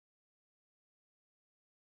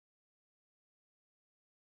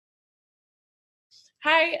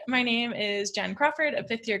Hi, my name is Jen Crawford, a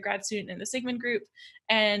fifth-year grad student in the Sigmund group,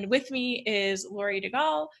 and with me is Lori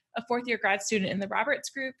Digal, a fourth-year grad student in the Roberts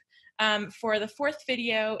group, for the fourth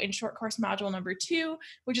video in short course module number 2,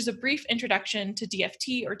 which is a brief introduction to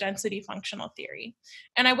DFT, or density functional theory.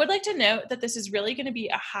 And I would like to note that this is really going to be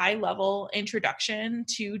a high-level introduction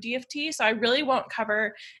to DFT, so I really won't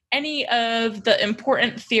cover any of the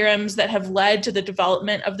important theorems that have led to the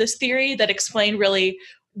development of this theory that explain really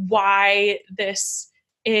why this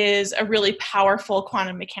is a really powerful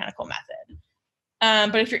quantum mechanical method.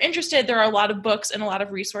 But if you're interested, there are a lot of books and a lot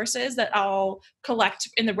of resources that I'll collect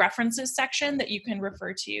in the references section that you can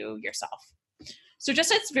refer to yourself. So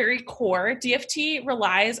just at its very core, DFT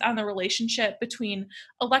relies on the relationship between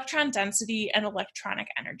electron density and electronic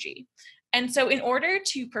energy. And so in order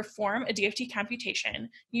to perform a DFT computation,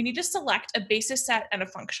 you need to select a basis set and a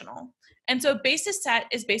functional. And so a basis set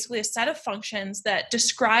is basically a set of functions that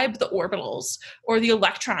describe the orbitals or the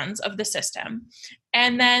electrons of the system.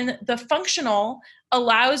 And then the functional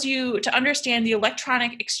allows you to understand the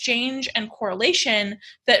electronic exchange and correlation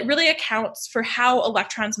that really accounts for how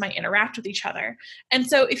electrons might interact with each other. And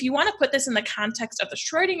so if you want to put this in the context of the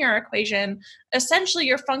Schrodinger equation, essentially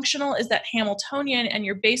your functional is that Hamiltonian and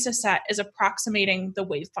your basis set is approximating the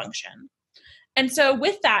wave function. And so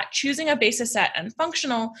with that, choosing a basis set and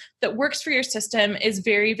functional that works for your system is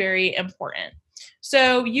very, very important.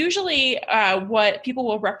 So usually what people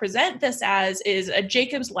will represent this as is a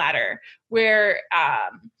Jacob's ladder, where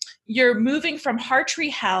you're moving from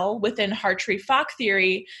Hartree-Hell within Hartree-Fock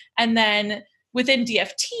theory, and then within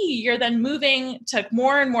DFT, you're then moving to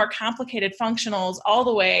more and more complicated functionals all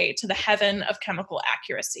the way to the heaven of chemical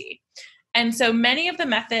accuracy. And so many of the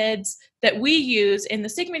methods that we use in the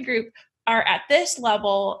Sigmund group are at this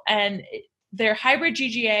level, and they're hybrid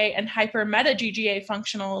GGA and hyper meta GGA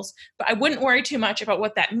functionals, but I wouldn't worry too much about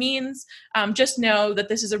what that means. Just know that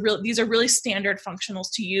these are really standard functionals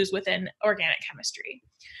to use within organic chemistry.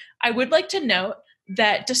 I would like to note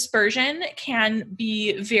that dispersion can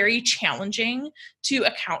be very challenging to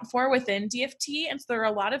account for within DFT, and so there are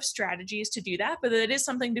a lot of strategies to do that, but it is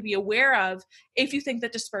something to be aware of if you think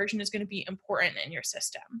that dispersion is going to be important in your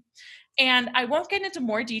system. And I won't get into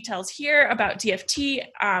more details here about DFT,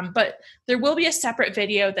 but there will be a separate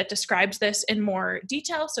video that describes this in more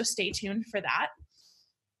detail, so stay tuned for that.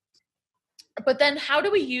 But then how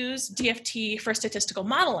do we use DFT for statistical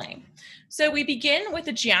modeling? So we begin with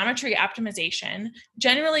a geometry optimization.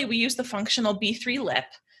 Generally, we use the functional B3-lip,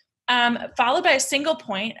 followed by a single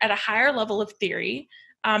point at a higher level of theory,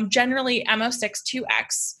 generally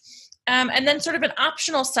MO6-2x. And then sort of an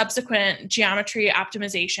optional subsequent geometry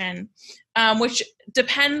optimization, which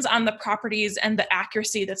depends on the properties and the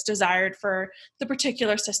accuracy that's desired for the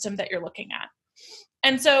particular system that you're looking at.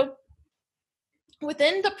 And so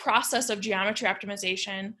within the process of geometry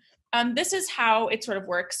optimization, this is how it sort of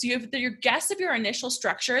works. You have your guess of your initial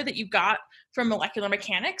structure that you got from molecular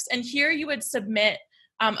mechanics, and here you would submit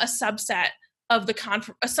a subset of the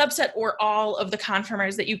a subset or all of the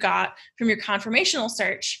conformers that you got from your conformational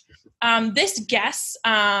search. This guess,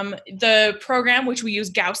 the program, which we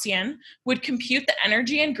use Gaussian, would compute the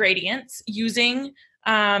energy and gradients using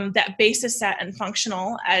that basis set and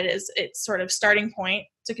functional as its sort of starting point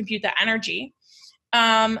to compute the energy.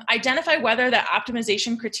 Identify whether the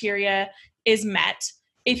optimization criteria is met.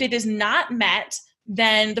 If it is not met,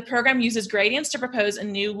 then the program uses gradients to propose a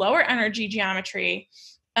new lower energy geometry,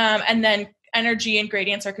 and then energy and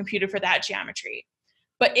gradients are computed for that geometry.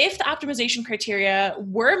 But if the optimization criteria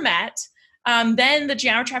were met, then the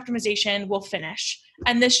geometry optimization will finish.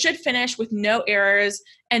 And this should finish with no errors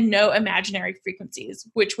and no imaginary frequencies,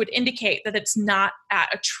 which would indicate that it's not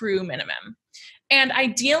at a true minimum. And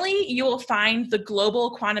ideally, you will find the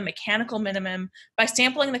global quantum mechanical minimum by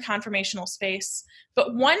sampling the conformational space.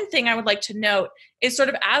 But one thing I would like to note is sort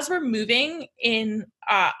of as we're moving in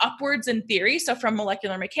upwards in theory, so from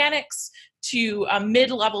molecular mechanics to a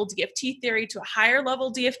mid-level DFT theory to a higher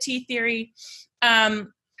level DFT theory,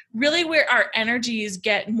 really where our energies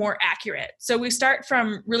get more accurate. So we start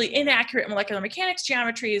from really inaccurate molecular mechanics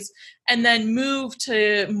geometries and then move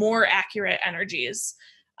to more accurate energies.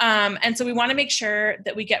 And so we want to make sure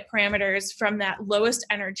that we get parameters from that lowest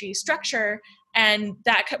energy structure, and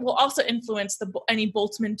that will also influence any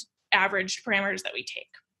Boltzmann averaged parameters that we take.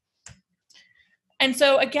 And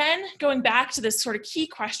so again, going back to this sort of key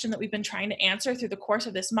question that we've been trying to answer through the course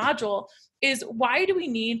of this module is, why do we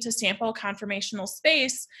need to sample conformational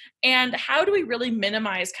space, and how do we really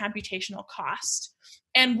minimize computational cost?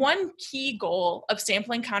 And one key goal of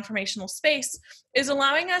sampling conformational space is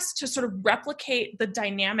allowing us to sort of replicate the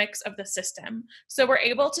dynamics of the system. So we're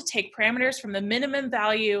able to take parameters from the minimum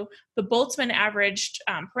value, the Boltzmann averaged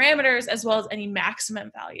parameters, as well as any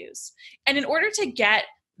maximum values. And in order to get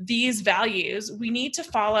these values, we need to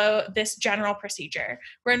follow this general procedure,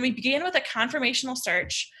 wherein we begin with a conformational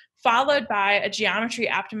search, followed by a geometry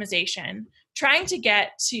optimization, trying to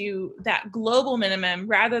get to that global minimum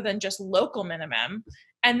rather than just local minimum,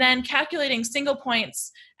 and then calculating single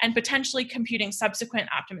points and potentially computing subsequent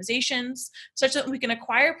optimizations such that we can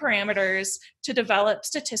acquire parameters to develop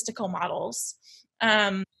statistical models.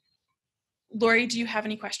 Lori, do you have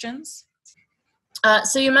any questions?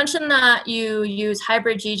 So you mentioned that you use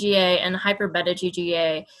hybrid GGA and hyperbeta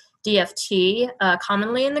GGA DFT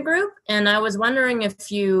commonly in the group, and I was wondering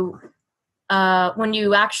if you, when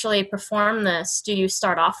you actually perform this, do you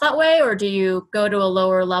start off that way, or do you go to a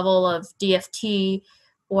lower level of DFT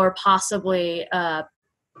or possibly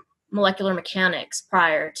molecular mechanics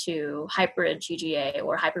prior to hybrid GGA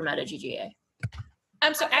or hypermeta GGA?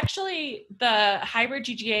 So actually, the hybrid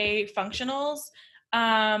GGA functionals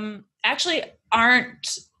actually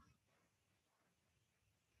aren't.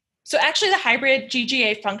 So actually, the hybrid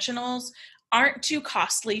GGA functionals aren't too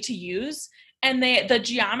costly to use, and the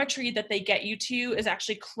geometry that they get you to is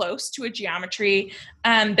actually close to a geometry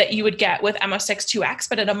that you would get with MO6-2X,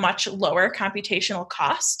 but at a much lower computational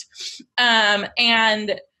cost.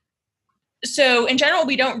 And so in general,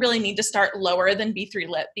 we don't really need to start lower than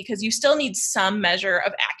B3-LIP, because you still need some measure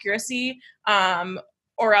of accuracy,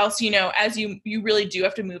 or else, as you really do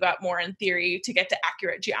have to move up more in theory to get to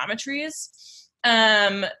accurate geometries.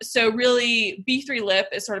 So really, B3-LIP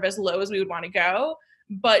is sort of as low as we would want to go,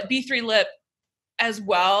 but B3-LIP as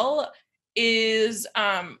well is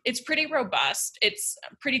it's pretty robust. It's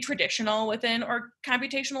pretty traditional within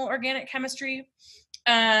computational organic chemistry,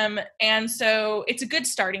 and so it's a good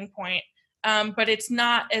starting point. But it's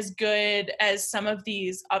not as good as some of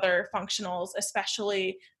these other functionals,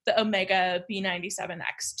 especially the omega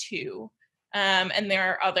B97X2. And there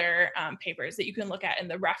are other papers that you can look at in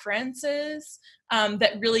the references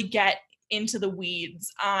that really get into the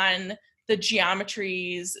weeds on the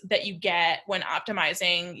geometries that you get when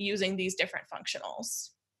optimizing using these different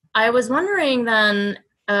functionals. I was wondering then,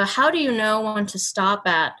 how do you know when to stop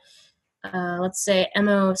at let's say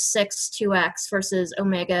MO6-2X versus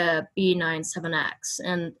omega B97X?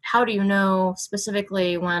 And how do you know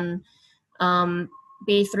specifically when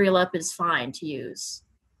B3-LIP is fine to use?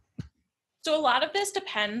 So a lot of this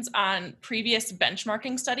depends on previous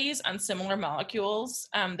benchmarking studies on similar molecules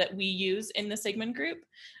that we use in the Sigmund group.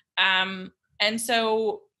 And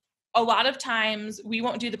so a lot of times we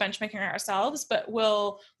won't do the benchmarking ourselves, but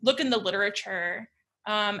we'll look in the literature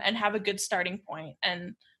and have a good starting point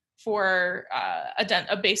and for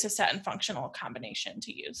a basis set and functional combination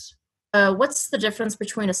to use. What's the difference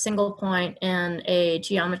between a single point and a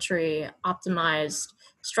geometry optimized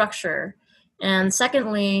structure? And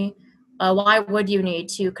secondly, why would you need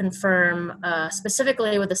to confirm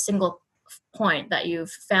specifically with a single point that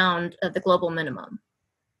you've found the global minimum?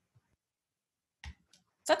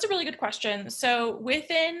 So that's a really good question. So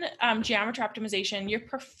within geometry optimization, you're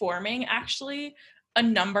performing actually a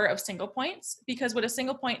number of single points, because what a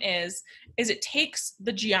single point is it takes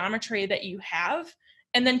the geometry that you have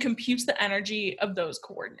and then computes the energy of those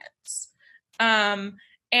coordinates.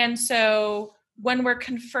 And so when we're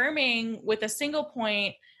confirming with a single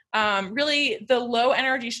point, really the low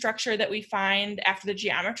energy structure that we find after the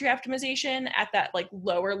geometry optimization at that like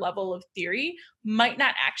lower level of theory might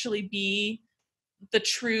not actually be the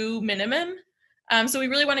true minimum. So we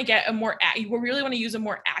really want to get we really want to use a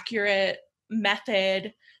more accurate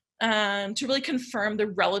method to really confirm the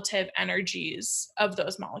relative energies of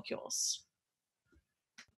those molecules.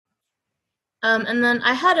 And then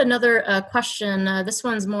I had another question. This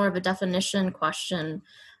one's more of a definition question.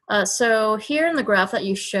 So here in the graph that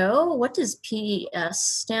you show, what does PES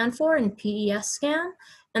stand for in PES scan?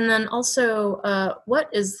 And then also, what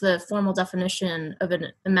is the formal definition of an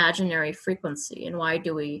imaginary frequency, and why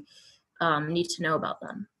do we need to know about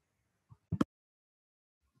them?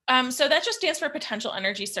 So that just stands for potential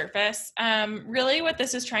energy surface. Really what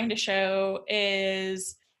this is trying to show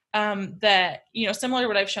is that, similar to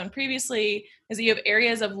what I've shown previously, is that you have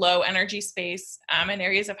areas of low energy space and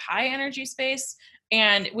areas of high energy space.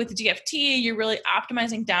 And with DFT, you're really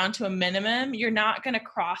optimizing down to a minimum. You're not going to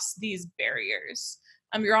cross these barriers.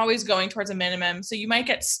 You're always going towards a minimum. So you might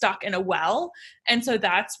get stuck in a well. And so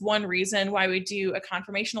that's one reason why we do a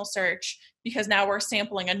conformational search, because now we're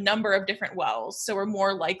sampling a number of different wells. So we're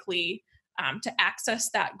more likely to access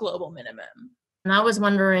that global minimum. And I was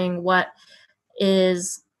wondering, what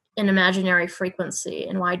is an imaginary frequency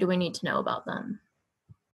and why do we need to know about them?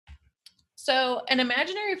 So an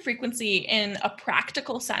imaginary frequency in a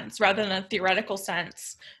practical sense rather than a theoretical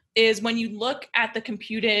sense is when you look at the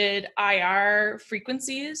computed IR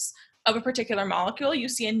frequencies of a particular molecule, you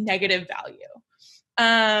see a negative value.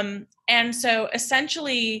 And so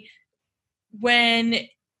essentially, when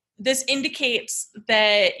this indicates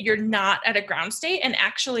that you're not at a ground state, and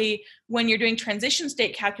actually when you're doing transition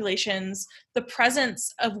state calculations, the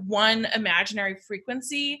presence of one imaginary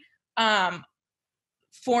frequency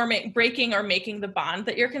breaking or making the bond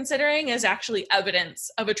that you're considering is actually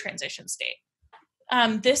evidence of a transition state.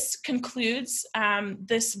 This concludes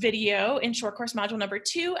this video in short course module number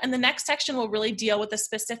 2, and the next section will really deal with the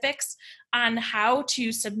specifics on how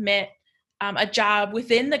to submit a job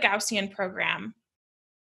within the Gaussian program